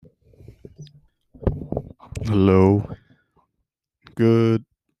Hello. Good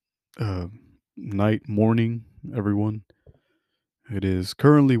uh, night, morning, everyone. It is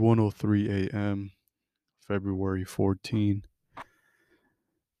currently 1:03 a.m., February 14,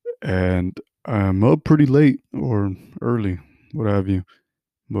 and I'm up pretty late or early, what have you.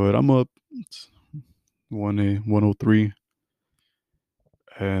 But I'm up. It's 1:03,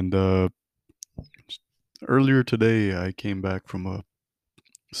 and earlier today I came back from a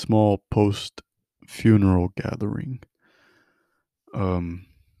small post-funeral gathering. Um,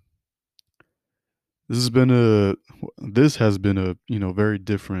 this has been a this has been a very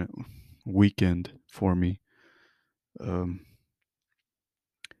different weekend for me. Um,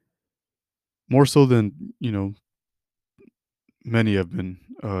 More so than, many have been,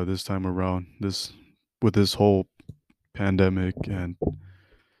 this time around, this with this whole pandemic and,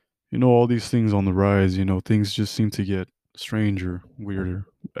 all these things on the rise, things just seem to get stranger, weirder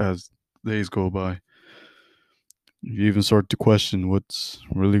as days go by. You even start to question what's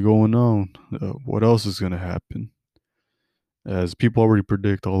really going on, what else is gonna happen, as people already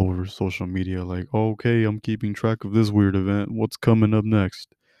predict all over social media, like, "Oh, okay, I'm keeping track of this weird event, what's coming up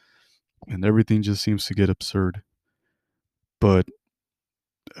next?" And everything just seems to get absurd. But,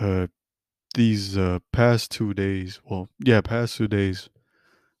 uh these past 2 days, well, yeah, past 2 days,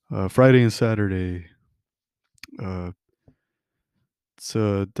 Friday and Saturday, uh, it's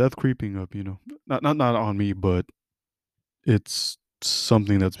death creeping up. Not on me, but it's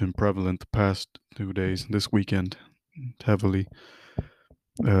something that's been prevalent the past 2 days. This weekend, heavily.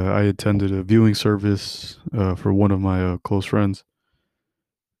 I attended a viewing service for one of my close friends.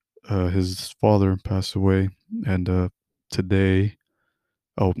 His father passed away, and today,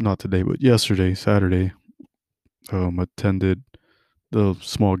 oh, not today, but yesterday, Saturday, attended the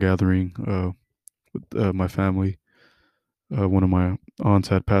small gathering with my family. One of my aunts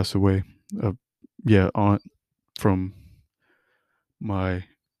had passed away. Uh, yeah, aunt from my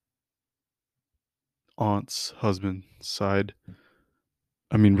aunt's husband side.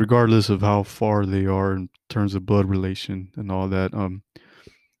 I mean, regardless of how far they are in terms of blood relation and all that,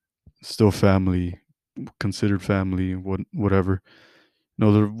 still family, considered family, whatever.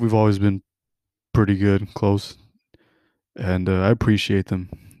 No, we've always been pretty good, close, and I appreciate them.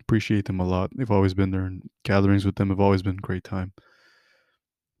 Appreciate them a lot. They've always been there, and gatherings with them have always been a great time.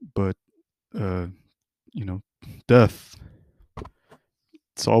 But uh, you know, death.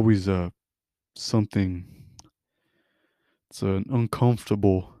 It's always something. It's an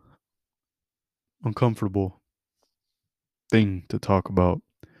uncomfortable thing to talk about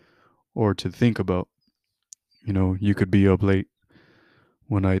or to think about. You could be up late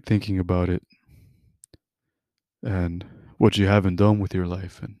one night thinking about it and what you haven't done with your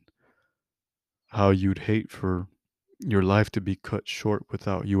life and how you'd hate for your life to be cut short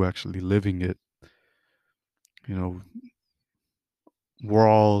without you actually living it. You know, we're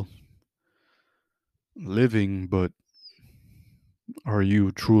all living, but are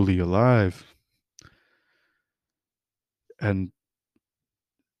you truly alive? And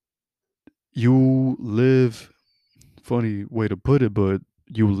you live, funny way to put it, but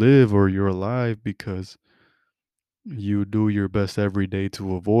you live or you're alive because you do your best every day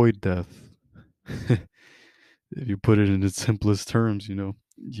to avoid death. If you put it in its simplest terms,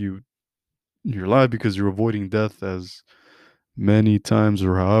 you're alive because you're avoiding death as many times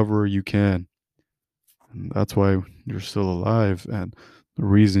or however you can. And that's why you're still alive. And the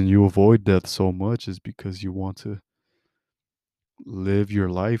reason you avoid death so much is because you want to live your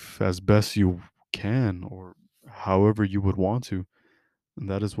life as best you can or however you would want to. And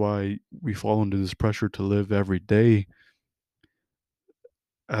that is why we fall under this pressure to live every day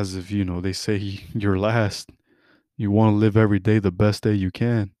as if, they say you're last. You want to live every day the best day you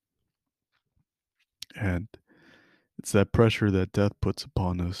can. And it's that pressure that death puts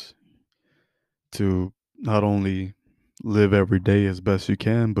upon us to not only live every day as best you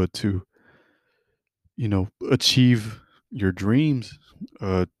can, but to, achieve your dreams,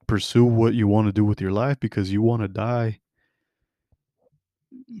 pursue what you want to do with your life because you want to die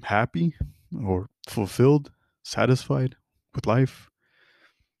happy or fulfilled, satisfied with life.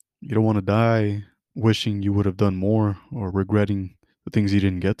 You don't want to die wishing you would have done more or regretting the things you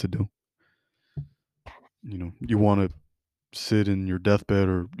didn't get to do. You want to sit in your deathbed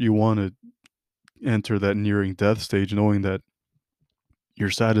or you want to enter that nearing death stage knowing that you're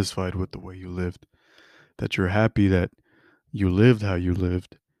satisfied with the way you lived, that you're happy that you lived how you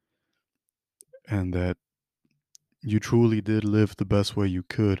lived, and that you truly did live the best way you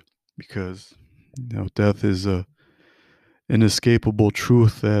could because death is a inescapable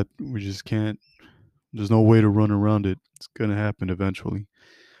truth that we just can't, there's no way to run around it. It's going to happen eventually.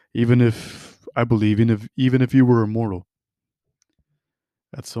 Even if I believe even if you were immortal,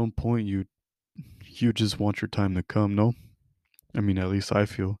 at some point you just want your time to come. No, I mean at least I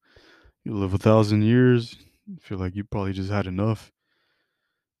feel you live 1,000 years. I feel like you probably just had enough.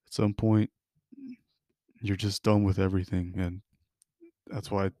 At some point, you're just done with everything, and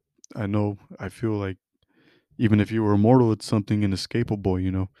that's why I know I feel like even if you were immortal, it's something inescapable.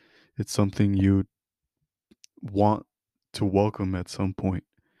 It's something you want to welcome at some point,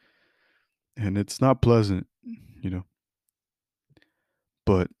 and it's not pleasant, you know.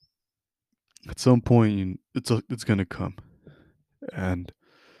 But at some point, it's gonna come, and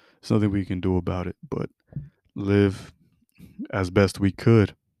there's nothing we can do about it. But live as best we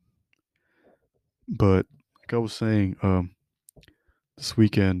could. But like I was saying, this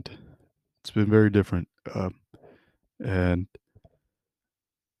weekend it's been very different, and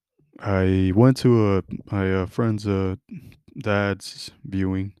I went to my friend's dad's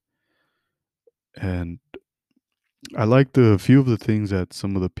viewing, and I liked a few of the things that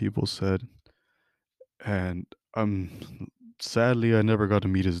some of the people said, and sadly I never got to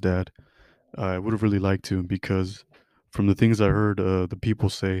meet his dad. I would have really liked to because from the things I heard, the people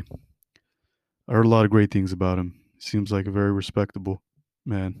say, I heard a lot of great things about him. Seems like a very respectable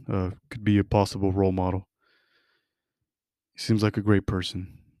man. Could be a possible role model. He seems like a great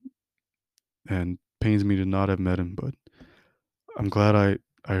person, and pains me to not have met him. But I'm glad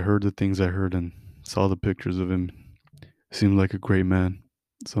I heard the things I heard and saw the pictures of him. Seemed like a great man,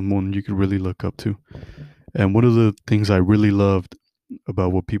 someone you could really look up to. And one of the things I really loved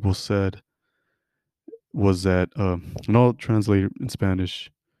about what people said was that, and I'll translate it in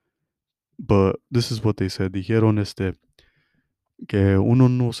Spanish, but this is what they said. Dijeron que uno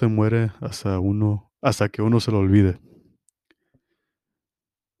no se muere hasta que uno se lo olvide.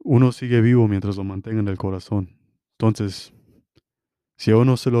 Uno sigue vivo mientras lo mantenga en el corazón. Entonces, si a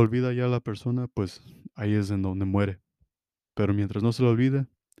uno se lo olvida ya la persona, pues ahí es en donde muere. Pero mientras no se lo olvide,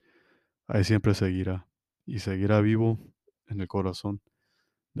 ahí siempre seguirá. Y seguirá vivo en el corazón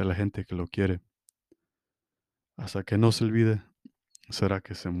de la gente que lo quiere. Hasta que no se olvide, será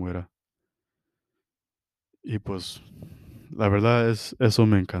que se muera. Y pues la verdad es, eso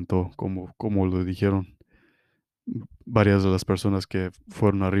me encantó, como lo dijeron varias de las personas que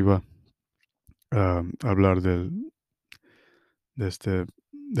fueron arriba a hablar del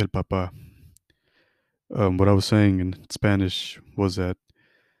papá. What I was saying in Spanish was that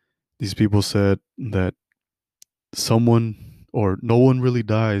these people said that someone or no one really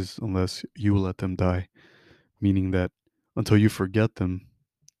dies unless you let them die, meaning that until you forget them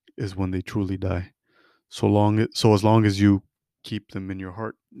is when they truly die. So as long as you keep them in your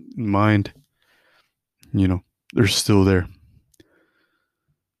heart and mind, you know, they're still there.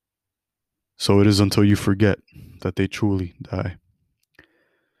 So it is until you forget that they truly die.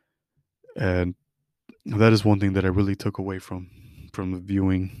 And that is one thing that I really took away from the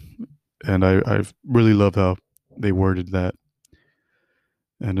viewing. And I really love how they worded that.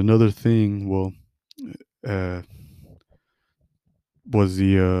 And another thing, well, uh, was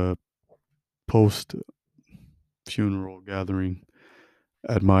the post funeral gathering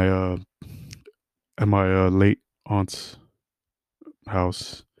at my late aunt's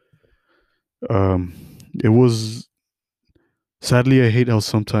house. Um, it was sadly I hate how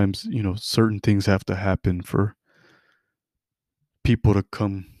sometimes certain things have to happen for people to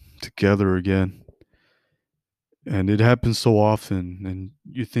come together again, and it happens so often, and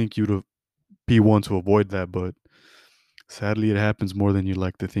you think you'd be one to avoid that, but sadly it happens more than you'd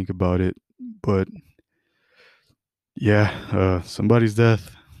like to think about it. But yeah, somebody's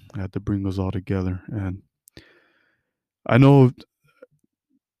death had to bring us all together, and I know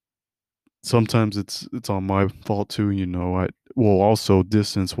sometimes it's on my fault too. I well also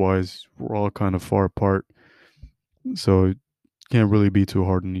distance wise, we're all kind of far apart, so can't really be too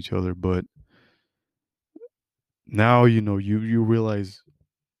hard on each other. But now you realize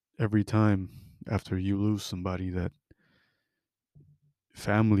every time after you lose somebody that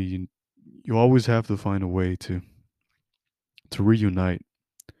family you always have to find a way to reunite.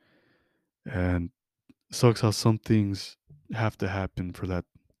 And it sucks how some things have to happen for that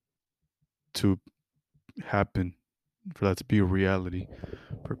to happen, for that to be a reality,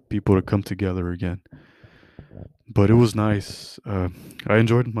 for people to come together again. But it was nice. I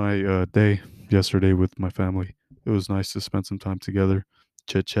enjoyed my day yesterday with my family. It was nice to spend some time together,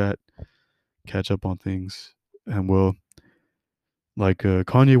 chit chat, catch up on things. And well, like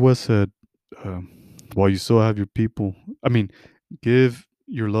Kanye West said, while you still have your people, I mean, give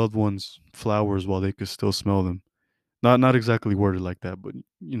your loved ones flowers while they could still smell them. Not exactly worded like that, but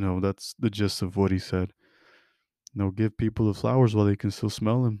that's the gist of what he said. Give people the flowers while they can still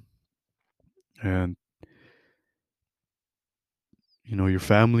smell them. And your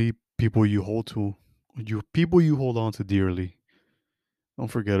family, people you hold on to dearly. Don't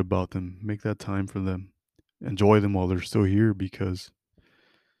forget about them. Make that time for them. Enjoy them while they're still here because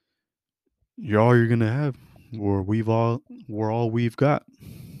you're all you're gonna have. Or we're all we've got,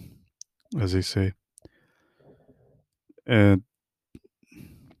 as they say. And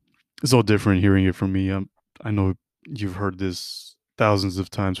it's all different hearing it from me. I know you've heard this thousands of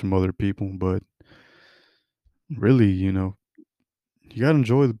times from other people, but really, you gotta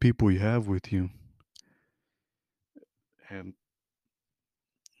enjoy the people you have with you. And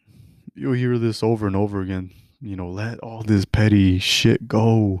you'll hear this over and over again. Let all this petty shit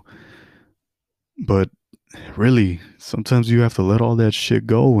go. But really, sometimes you have to let all that shit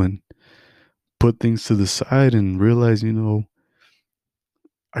go and put things to the side and realize,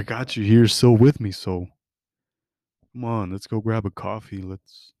 I got you here still with me. So come on, let's go grab a coffee.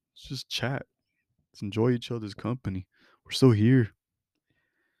 Let's just chat. Let's enjoy each other's company. We're still here.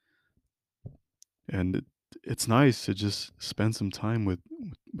 And it's nice to just spend some time with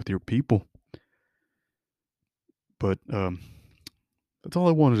your people. But that's all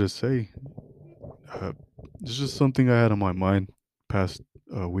I wanted to say. Uh, it's just something I had on my mind past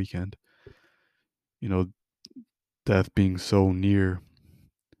weekend. You know, death being so near.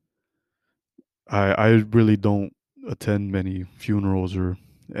 I really don't attend many funerals or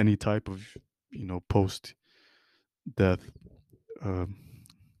any type of post death um,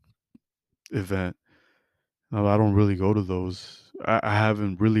 event. I don't really go to those. I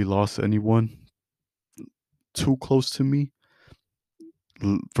haven't really lost anyone too close to me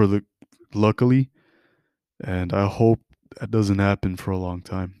for the luckily, and I hope that doesn't happen for a long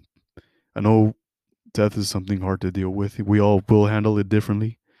time. I know death is something hard to deal with. We all will handle it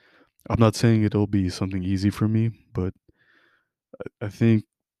differently. I'm not saying it'll be something easy for me, but I think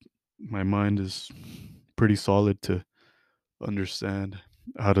my mind is pretty solid to understand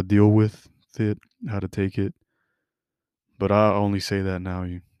how to deal with it, how to take it. But I only say that now.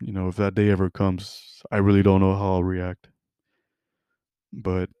 If that day ever comes, I really don't know how I'll react.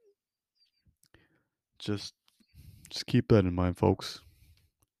 But just just keep that in mind, folks.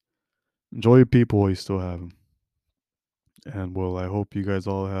 Enjoy your people while you still have them. And well, I hope you guys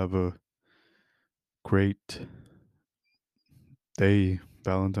all have a great day,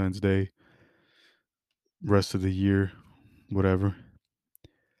 Valentine's Day, rest of the year, whatever.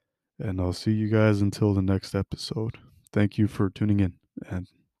 And I'll see you guys until the next episode. Thank you for tuning in and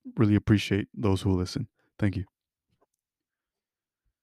really appreciate those who listen. Thank you.